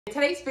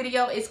Today's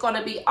video is going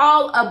to be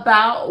all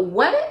about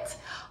what?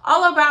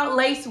 All about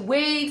lace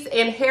wigs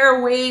and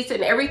hair wigs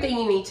and everything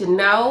you need to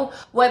know,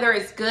 whether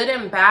it's good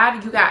and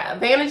bad. You got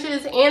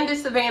advantages and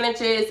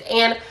disadvantages,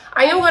 and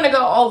I am going to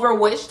go over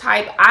which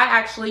type I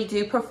actually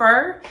do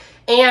prefer,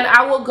 and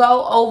I will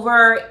go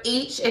over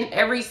each and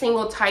every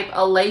single type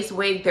of lace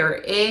wig there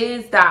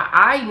is that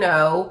I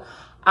know,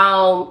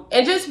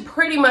 and just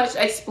pretty much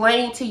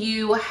explain to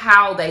you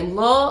how they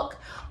look,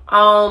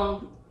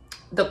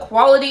 the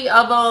quality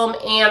of them,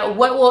 and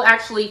what will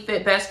actually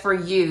fit best for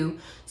you.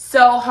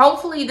 So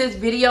hopefully this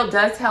video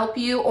does help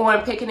you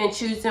on picking and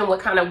choosing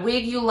what kind of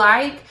wig you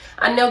like.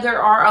 I know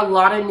there are a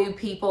lot of new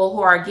people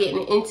who are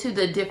getting into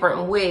the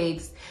different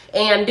wigs,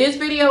 and this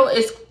video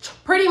is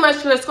pretty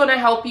much just going to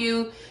help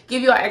you,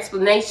 give you an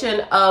explanation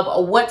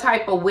of what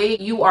type of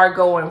wig you are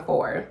going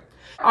for.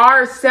 There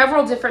are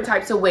several different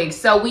types of wigs.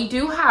 So we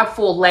do have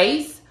full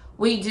lace.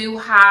 We do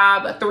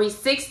have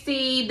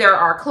 360, there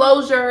are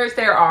closures,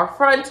 there are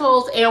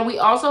frontals, and we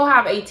also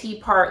have a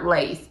T-part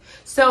lace.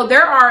 So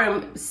there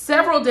are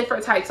several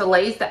different types of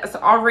lace that's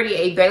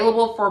already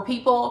available for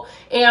people.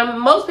 And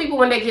most people,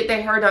 when they get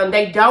their hair done,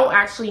 they don't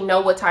actually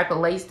know what type of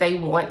lace they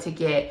want to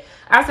get.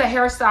 As a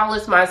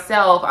hairstylist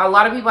myself, a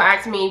lot of people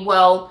ask me,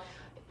 well,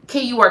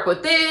 can you work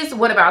with this?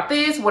 What about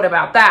this? What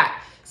about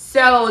that?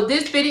 So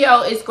this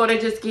video is going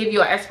to just give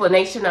you an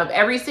explanation of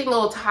every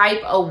single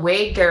type of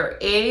wig there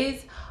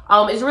is.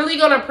 It's really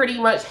going to pretty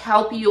much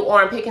help you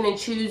on picking and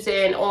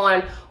choosing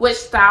on which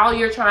style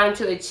you're trying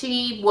to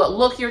achieve, what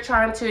look you're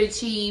trying to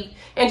achieve,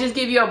 and just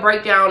give you a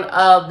breakdown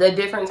of the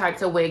different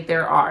types of wig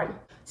there are.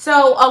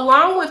 So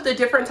along with the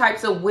different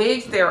types of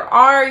wigs there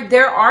are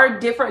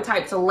different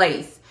types of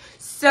lace.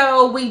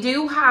 So we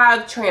do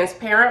have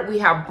transparent, we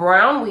have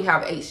brown, we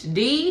have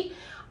HD,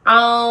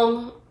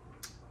 and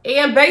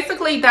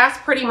basically that's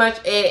pretty much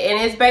it.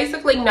 And it's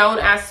basically known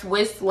as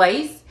Swiss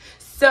lace.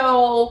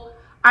 So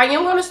I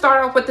am going to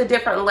start off with the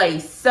different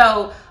lace.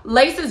 So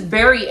lace is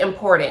very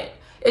important.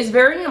 It's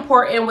very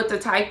important with the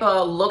type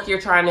of look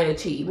you're trying to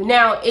achieve.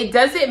 Now, it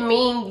doesn't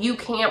mean you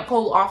can't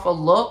pull off a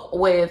look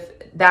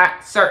with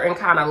that certain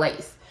kind of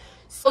lace.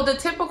 So the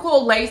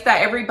typical lace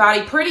that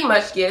everybody pretty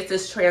much gets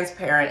is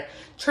transparent.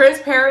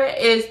 Transparent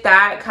is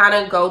that kind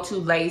of go-to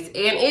lace, and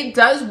it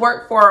does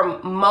work for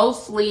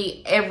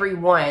mostly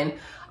everyone.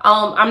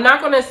 I'm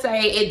not going to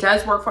say it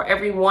does work for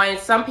everyone.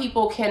 Some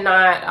people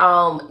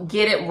cannot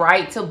get it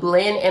right to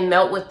blend and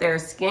melt with their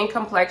skin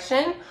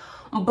complexion,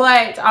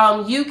 but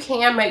you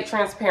can make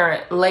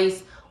transparent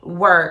lace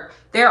work.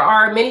 There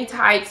are many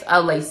types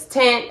of lace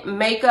tint,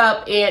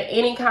 makeup, and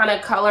any kind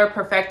of color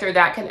perfector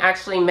that can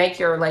actually make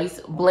your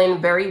lace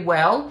blend very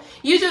well.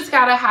 You just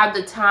got to have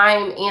the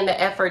time and the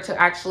effort to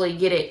actually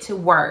get it to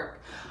work.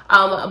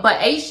 But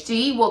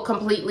HD will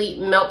completely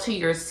melt to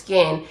your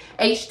skin.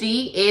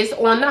 HD is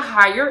on the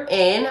higher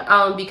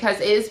end because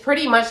it is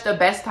pretty much the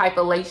best type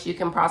of lace you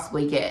can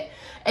possibly get.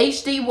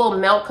 HD will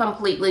melt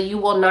completely. You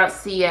will not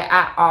see it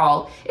at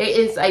all. It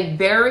is a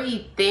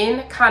very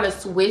thin kind of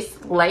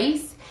Swiss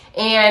lace,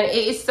 and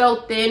it is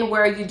so thin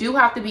where you do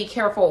have to be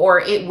careful or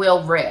it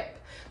will rip.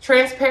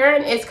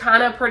 Transparent is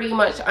kind of pretty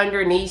much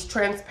underneath.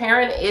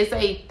 Transparent is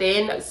a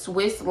thin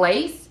Swiss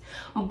lace.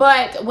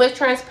 But with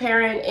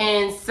transparent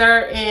and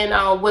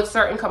with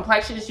certain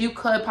complexions, you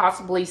could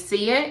possibly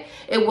see it.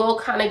 It will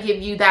kind of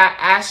give you that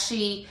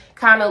ashy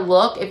kind of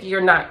look if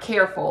you're not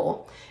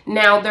careful.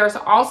 Now, there's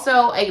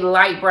also a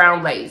light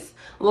brown lace.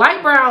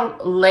 Light brown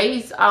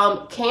lace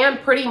can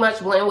pretty much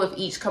blend with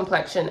each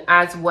complexion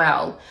as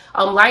well.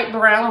 Light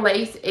brown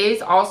lace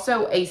is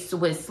also a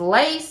Swiss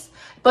lace,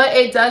 but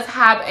it does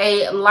have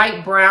a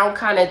light brown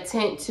kind of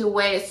tint to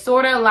it. It's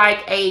sort of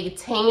like a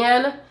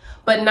tan,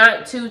 but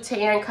not too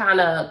tan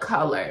kind of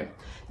color.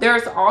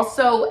 There's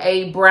also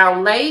a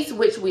brown lace,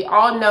 which we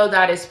all know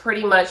that is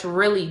pretty much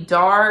really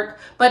dark,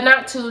 but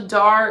not too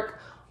dark.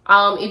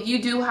 If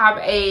you do have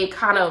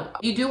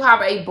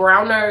a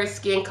browner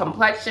skin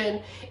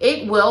complexion,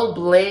 it will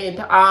blend.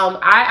 I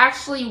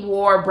actually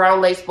wore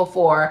brown lace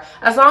before.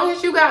 As long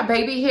as you got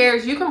baby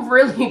hairs, you can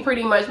really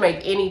pretty much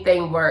make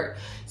anything work.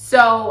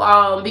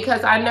 So,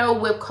 because I know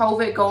with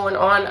COVID going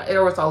on,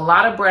 there was a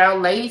lot of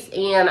brown lace,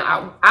 and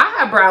I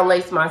have brown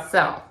lace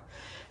myself.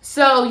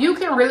 So you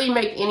can really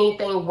make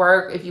anything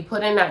work if you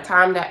put in that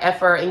time, that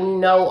effort, and you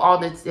know all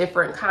the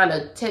different kind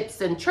of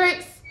tips and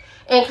tricks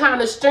and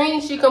kind of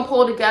strings you can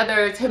pull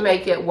together to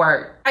make it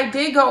work. I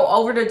did go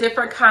over the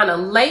different kind of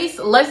lace.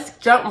 Let's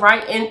jump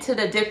right into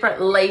the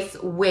different lace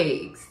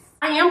wigs.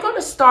 I am going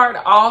to start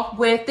off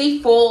with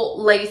the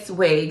full lace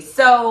wig.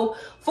 So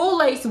full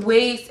lace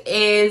wigs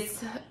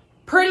is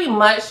pretty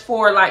much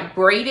for like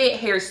braided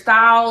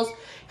hairstyles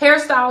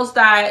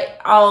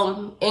that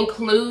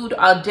include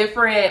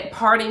different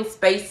parting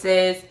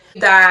spaces,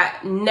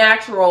 that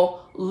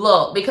natural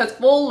look, because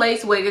full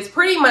lace wig is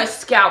pretty much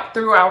scalp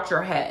throughout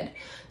your head.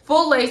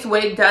 Full lace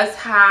wig does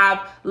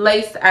have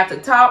lace at the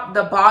top,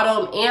 the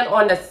bottom, and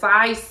on the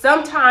sides.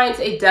 Sometimes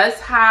it does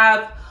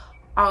have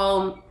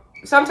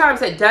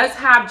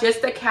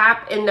just a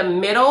cap in the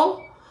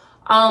middle.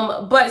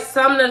 But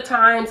some of the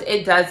times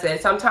it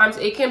doesn't. Sometimes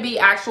it can be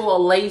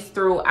actual lace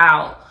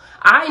throughout.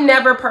 I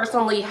never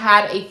personally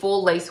had a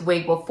full lace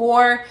wig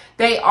before.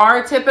 They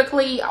are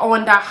typically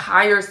on the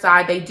higher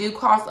side. They do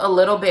cost a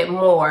little bit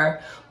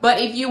more. But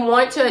if you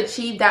want to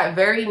achieve that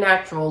very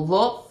natural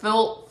look,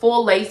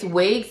 full lace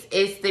wigs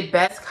is the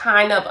best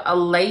kind of a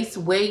lace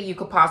wig you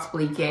could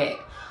possibly get.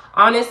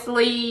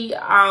 Honestly,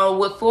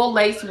 with full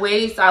lace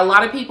wigs, a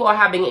lot of people are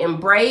having in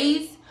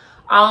braids.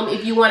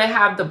 If you want to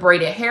have the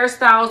braided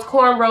hairstyles,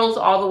 cornrows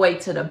all the way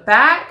to the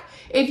back.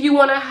 If you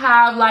want to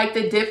have like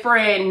the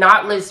different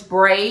knotless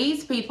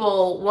braids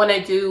people want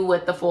to do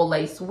with the full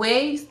lace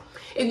wigs.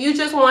 If you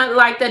just want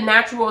like the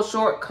natural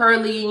short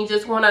curly and you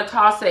just want to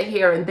toss it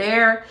here and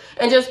there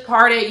and just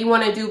part it, you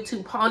want to do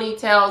 2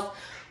 ponytails,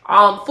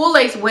 full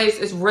lace wigs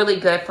is really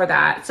good for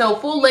that. So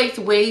full lace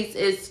wigs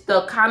is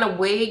the kind of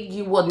wig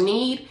you will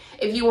need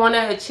if you want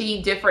to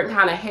achieve different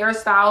kind of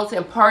hairstyles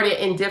and part it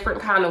in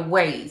different kind of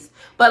ways.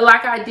 But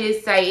like I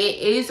did say,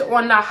 it is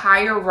on the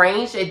higher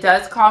range. It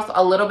does cost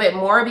a little bit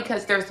more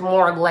because there's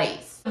more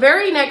lace. The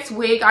very next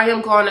wig I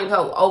am going to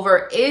go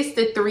over is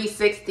the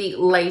 360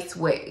 lace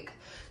wig.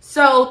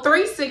 So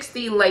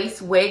 360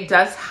 lace wig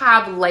does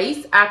have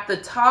lace at the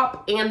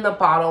top and the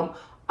bottom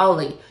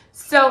only.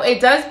 So it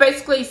does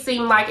basically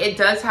seem like it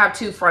does have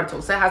 2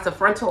 frontals. It has a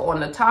frontal on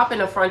the top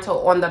and a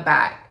frontal on the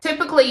back.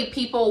 Typically,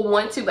 people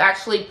want to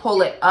actually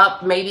pull it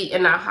up, maybe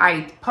in a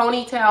high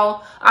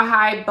ponytail, a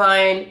high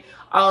bun,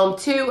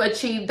 to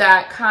achieve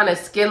that kind of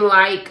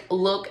skin-like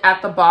look at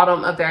the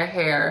bottom of their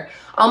hair.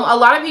 A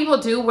lot of people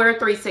do wear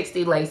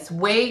 360 lace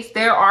wigs.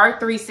 There are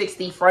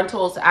 360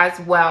 frontals as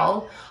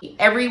well.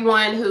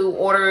 Everyone who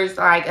orders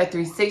like a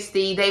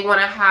 360, they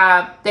want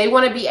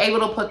to be able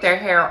to put their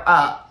hair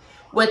up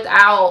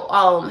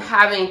without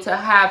having to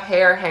have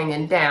hair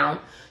hanging down.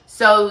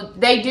 So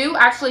they do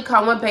actually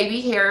come with baby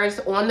hairs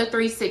on the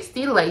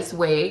 360 lace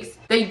wigs.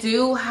 They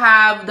do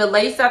have the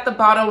lace at the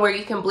bottom where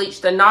you can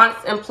bleach the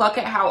knots and pluck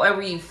it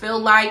however you feel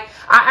like.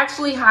 I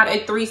actually had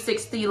a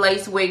 360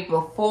 lace wig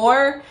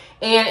before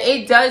and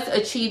it does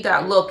achieve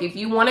that look. If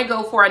you want to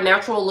go for a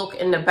natural look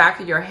in the back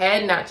of your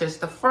head, not just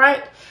the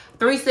front,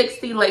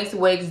 360 lace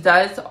wigs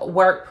does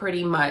work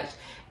pretty much.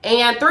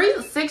 And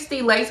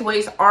 360 lace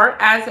wigs aren't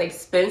as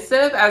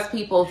expensive as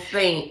people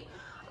think.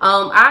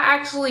 I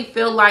actually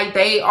feel like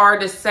they are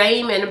the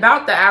same and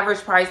about the average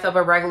price of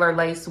a regular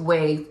lace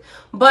wig.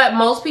 But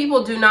most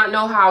people do not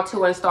know how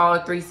to install a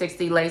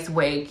 360 lace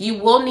wig. You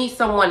will need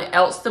someone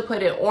else to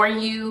put it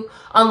on you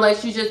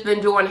unless you've just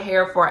been doing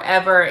hair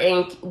forever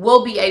and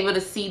will be able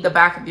to see the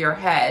back of your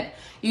head.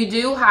 You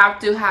do have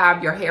to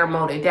have your hair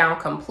molded down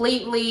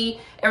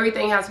completely.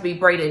 Everything has to be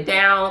braided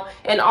down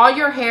and all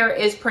your hair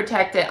is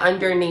protected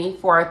underneath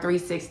for a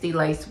 360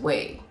 lace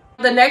wig.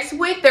 The next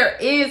wig, there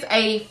is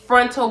a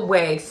frontal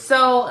wig.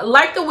 So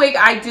like the wig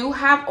I do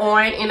have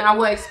on, and I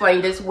will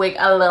explain this wig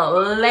a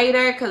little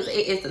later because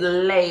it is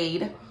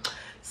laid.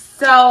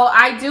 So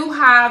I do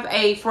have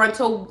a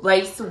frontal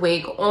lace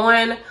wig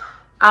on.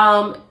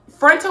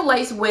 Frontal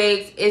lace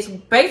wigs is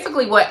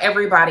basically what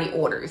everybody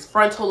orders.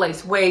 Frontal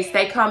lace wigs,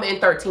 they come in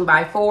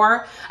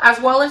 13x4 as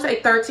well as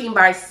a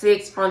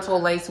 13x6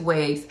 frontal lace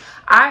wigs.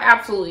 I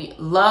absolutely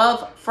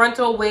love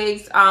frontal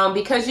wigs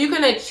because you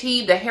can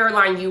achieve the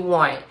hairline you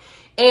want.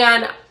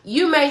 And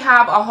you may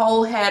have a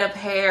whole head of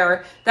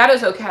hair, that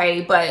is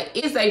okay, but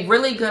it's a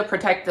really good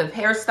protective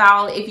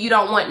hairstyle if you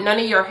don't want none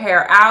of your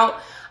hair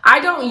out. I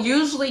don't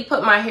usually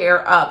put my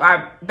hair up.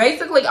 I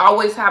basically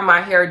always have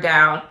my hair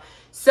down.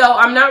 So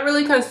I'm not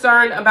really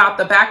concerned about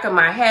the back of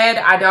my head.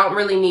 I don't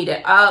really need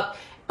it up.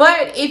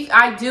 But if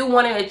I do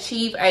want to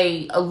achieve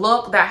a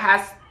look that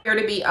has hair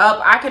to be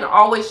up, I can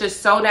always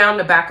just sew down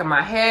the back of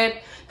my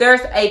head.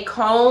 There's a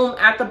comb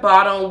at the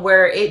bottom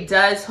where it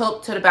does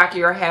hook to the back of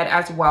your head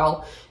as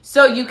well.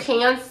 So you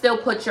can still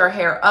put your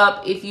hair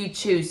up if you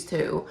choose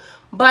to.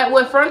 But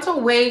with frontal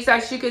wigs,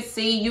 as you can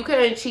see, you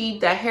can achieve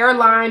the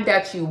hairline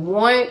that you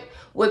want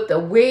with the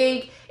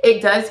wig.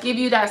 It does give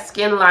you that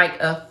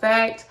skin-like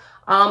effect.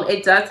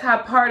 It does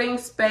have parting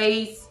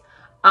space.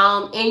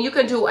 And you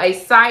can do a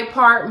side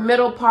part,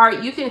 middle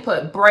part. You can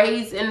put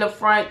braids in the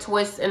front,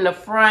 twists in the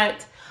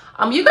front.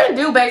 You can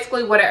do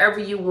basically whatever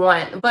you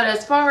want. But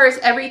as far as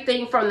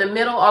everything from the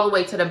middle all the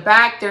way to the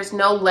back, there's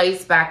no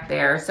lace back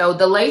there. So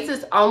the lace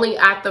is only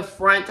at the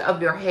front of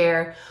your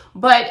hair.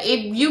 But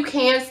if you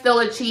can still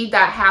achieve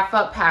that half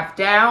up, half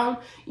down,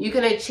 you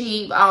can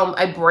achieve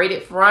a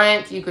braided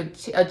front. You could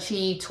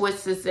achieve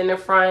twists in the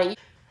front.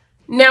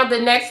 Now,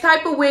 the next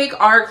type of wig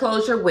are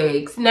closure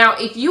wigs. Now,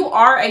 if you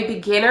are a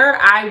beginner,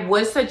 I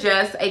would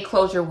suggest a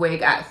closure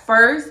wig at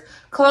first.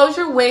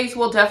 Closure wigs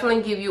will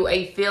definitely give you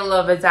a feel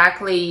of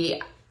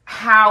exactly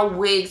how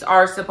wigs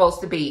are supposed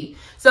to be.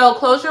 So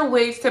closure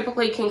wigs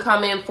typically can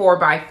come in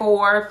 4x4,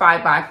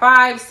 5x5,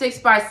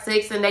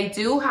 6x6, and they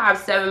do have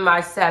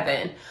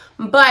 7x7.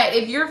 But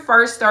if you're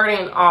first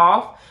starting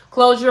off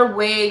closure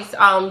wigs,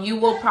 you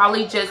will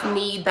probably just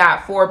need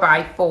that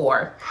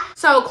 4x4.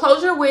 So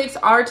closure wigs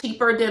are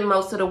cheaper than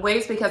most of the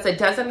wigs because it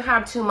doesn't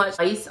have too much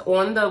lace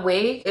on the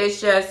wig.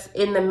 It's just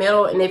in the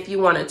middle, and if you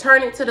want to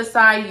turn it to the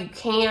side, you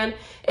can.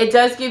 It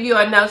does give you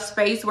enough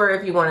space where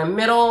if you want a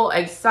middle,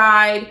 a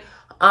side,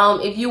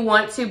 if you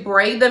want to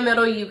braid the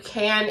middle, you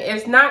can.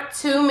 It's not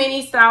too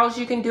many styles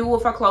you can do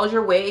with a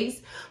closure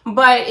wigs,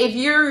 but if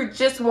you're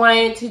just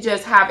wanting to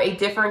just have a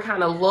different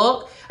kind of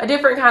look, a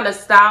different kind of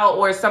style,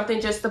 or something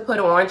just to put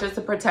on just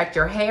to protect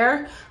your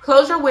hair,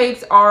 closure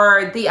wigs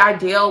are the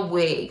ideal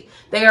wig.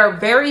 They are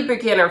very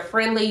beginner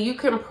friendly. You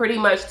can pretty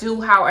much do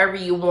however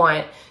you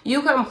want.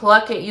 You can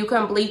pluck it, you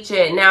can bleach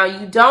it. Now,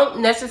 you don't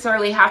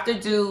necessarily have to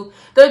do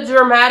the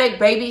dramatic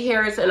baby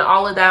hairs and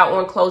all of that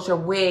on closure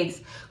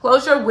wigs.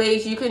 Closure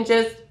wigs, you can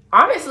just,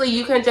 honestly,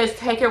 you can just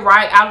take it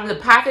right out of the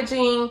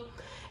packaging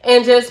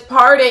and just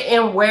part it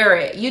and wear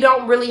it. You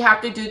don't really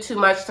have to do too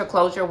much to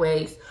closure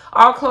wigs.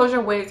 All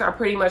closure wigs are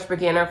pretty much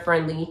beginner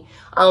friendly,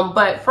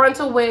 but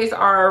frontal wigs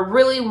are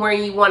really where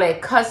you want to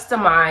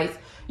customize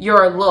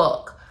your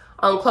look.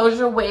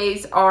 Closure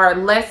wigs are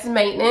less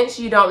maintenance.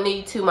 You don't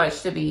need too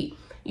much to be.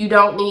 You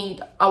don't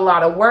need a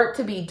lot of work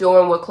to be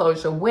doing with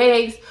closure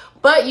wigs,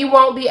 but you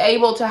won't be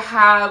able to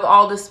have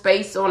all the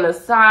space on the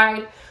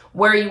side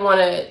where you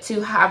want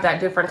to have that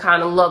different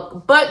kind of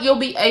look, but you'll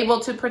be able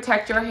to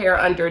protect your hair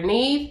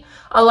underneath.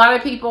 A lot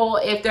of people,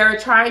 if they're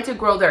trying to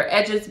grow their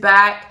edges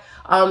back,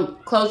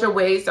 closure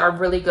wigs are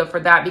really good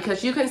for that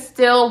because you can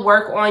still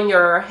work on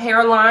your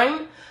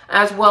hairline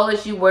as well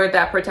as you wear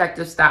that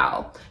protective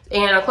style.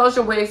 And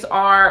closure wigs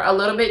are a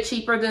little bit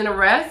cheaper than the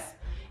rest,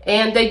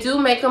 and they do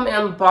make them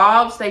in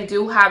bobs. They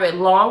do have it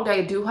long.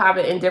 They do have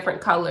it in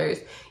different colors.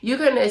 You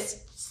can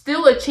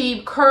still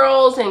achieve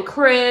curls and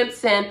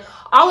crimps and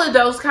all of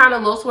those kind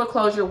of looks with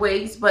closure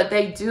wigs, but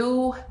they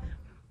do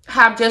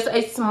have just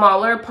a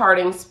smaller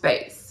parting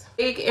space.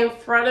 Wig in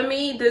front of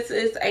me, this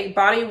is a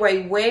body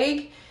weight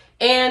wig,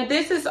 and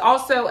this is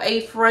also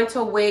a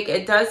frontal wig.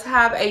 It does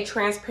have a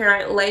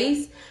transparent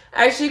lace.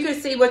 As you can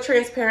see with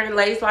transparent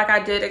lace, like I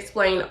did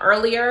explain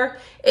earlier,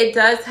 it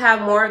does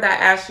have more of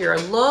that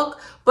ashier look,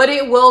 but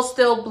it will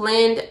still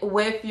blend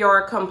with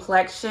your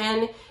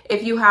complexion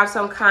if you have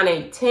some kind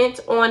of tint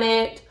on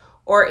it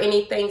or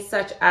anything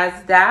such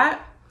as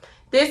that.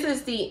 This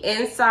is the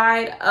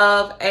inside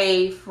of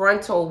a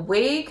frontal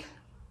wig.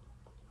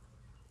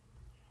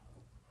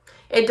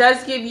 It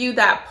does give you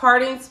that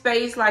parting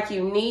space like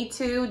you need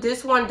to.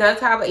 This one does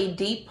have a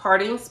deep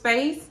parting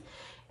space,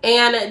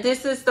 and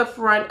this is the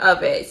front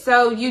of it.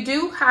 So you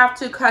do have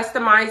to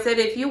customize it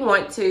if you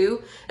want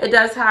to. It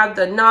does have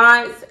the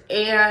knots,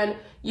 and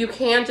you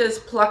can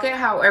just pluck it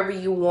however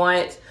you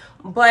want.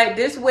 But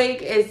this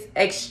wig is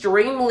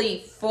extremely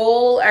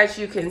full, as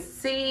you can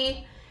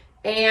see.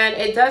 And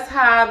it does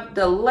have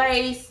the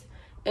lace,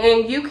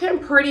 and you can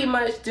pretty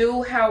much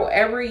do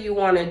however you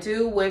want to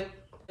do with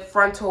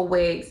frontal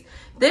wigs.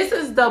 This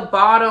is the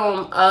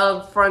bottom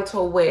of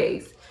frontal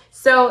wigs.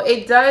 So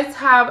it does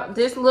have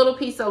this little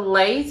piece of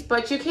lace,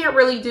 but you can't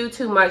really do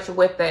too much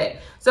with it.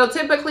 So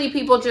typically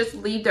people just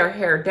leave their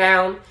hair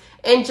down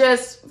and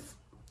just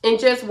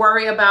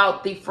worry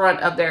about the front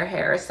of their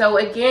hair. So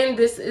again,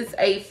 this is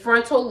a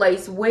frontal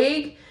lace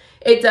wig.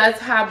 It does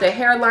have the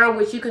hairline,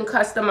 which you can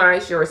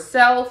customize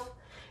yourself.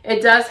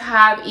 It does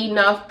have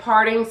enough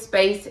parting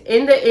space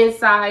in the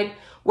inside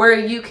where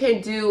you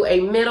can do a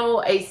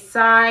middle, a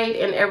side,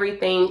 and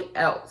everything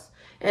else.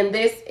 And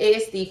this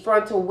is the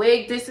frontal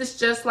wig. This is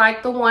just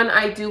like the one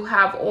I do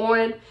have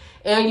on,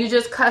 and you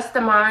just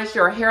customize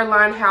your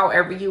hairline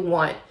however you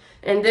want.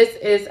 And this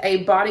is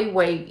a body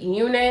wave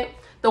unit.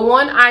 The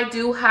one I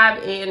do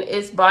have in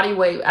is body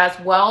wave as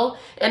well,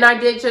 and I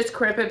did just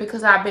crimp it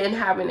because I've been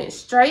having it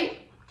straight.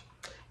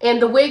 And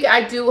the wig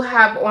I do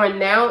have on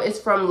now is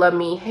from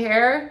Luvme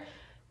Hair.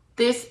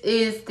 This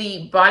is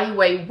the body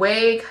weight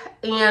wig,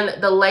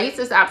 and the lace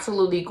is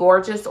absolutely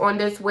gorgeous on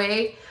this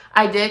wig.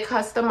 I did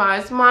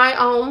customize my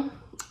own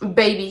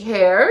baby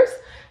hairs,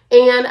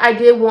 and I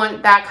did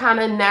want that kind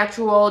of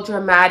natural,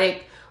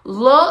 dramatic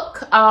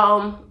look.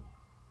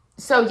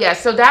 So yeah,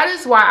 so that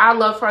is why I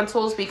love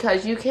frontals,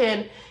 because you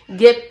can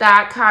get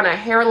that kind of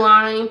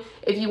hairline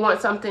if you want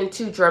something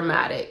too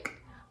dramatic.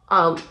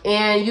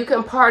 And you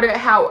can part it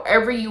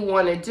however you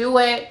want to do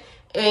it.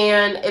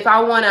 And if I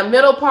want a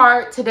middle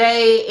part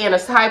today and a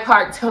side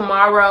part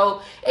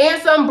tomorrow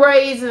and some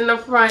braids in the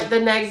front the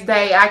next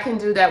day, I can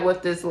do that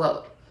with this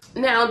look.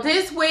 Now,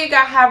 this wig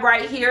I have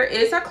right here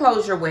is a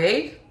closure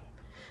wig.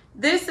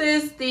 This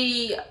is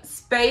the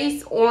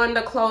space on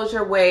the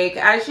closure wig.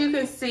 As you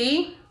can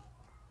see,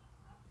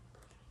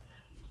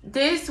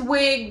 this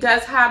wig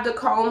does have the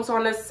combs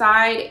on the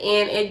side,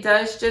 and it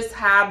does just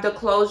have the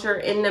closure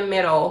in the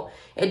middle.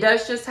 It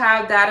does just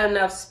have that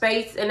enough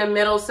space in the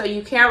middle, so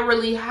you can't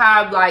really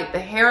have like the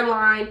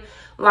hairline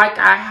like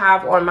I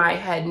have on my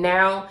head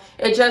now.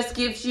 It just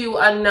gives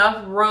you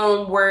enough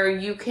room where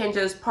you can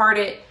just part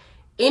it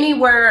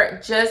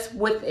anywhere just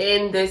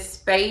within this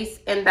space,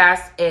 and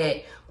that's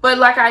it. But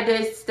like I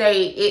did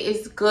state, it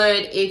is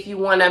good if you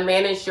want to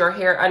manage your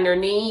hair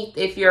underneath,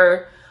 if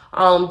you're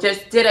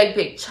just did a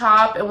big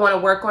chop and want to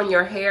work on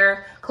your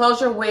hair,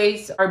 closure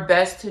wigs are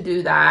best to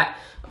do that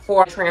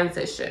for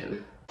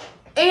transition.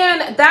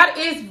 And that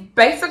is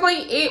basically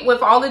it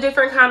with all the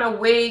different kind of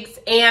wigs.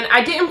 And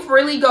I didn't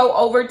really go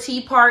over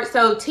T-part.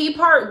 So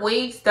T-part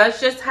wigs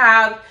does just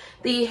have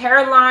the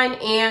hairline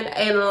and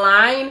a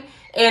line,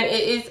 and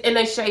it is in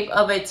the shape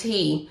of a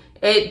T.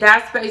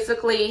 That's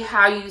basically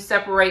how you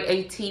separate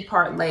a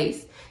T-part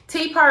lace.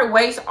 T-part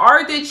wigs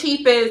are the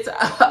cheapest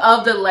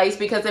of the lace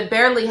because it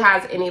barely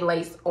has any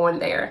lace on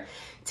there.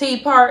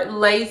 T-part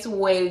lace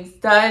wigs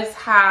does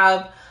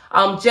have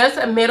just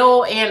a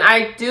middle, and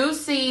I do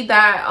see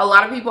that a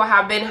lot of people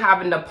have been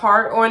having the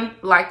part on,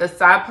 like the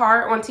side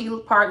part on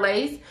T-part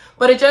lace,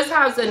 but it just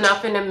has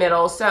enough in the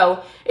middle.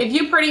 So if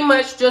you pretty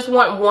much just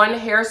want one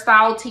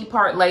hairstyle,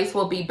 T-part lace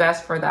will be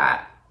best for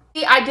that.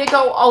 I did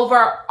go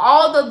over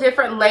all the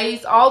different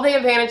lace, all the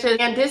advantages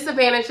and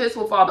disadvantages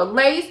with all the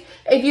lace.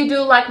 If you do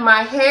like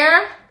my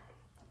hair,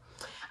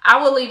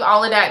 I will leave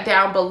all of that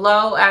down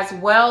below as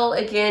well.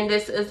 Again,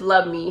 this is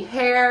Luvme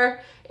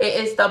Hair.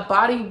 It is the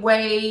body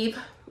wave.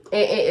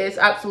 It is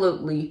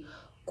absolutely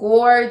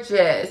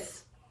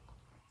gorgeous.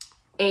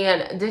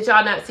 And did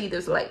y'all not see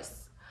this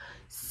lace?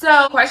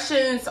 So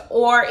questions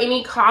or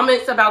any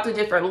comments about the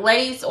different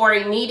lace, or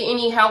need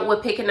any help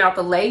with picking out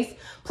the lace,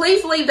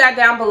 please leave that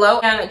down below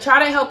and try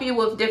to help you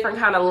with different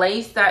kind of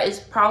lace that is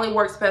probably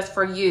works best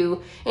for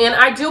you. And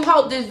I do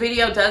hope this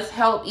video does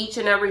help each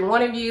and every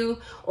one of you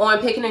on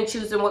picking and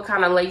choosing what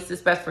kind of lace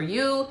is best for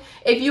you.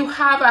 If you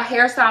have a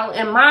hairstyle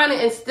in mind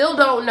and still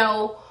don't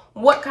know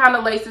what kind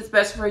of lace is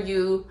best for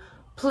you,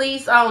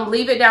 please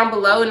leave it down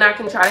below and I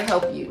can try to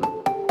help you.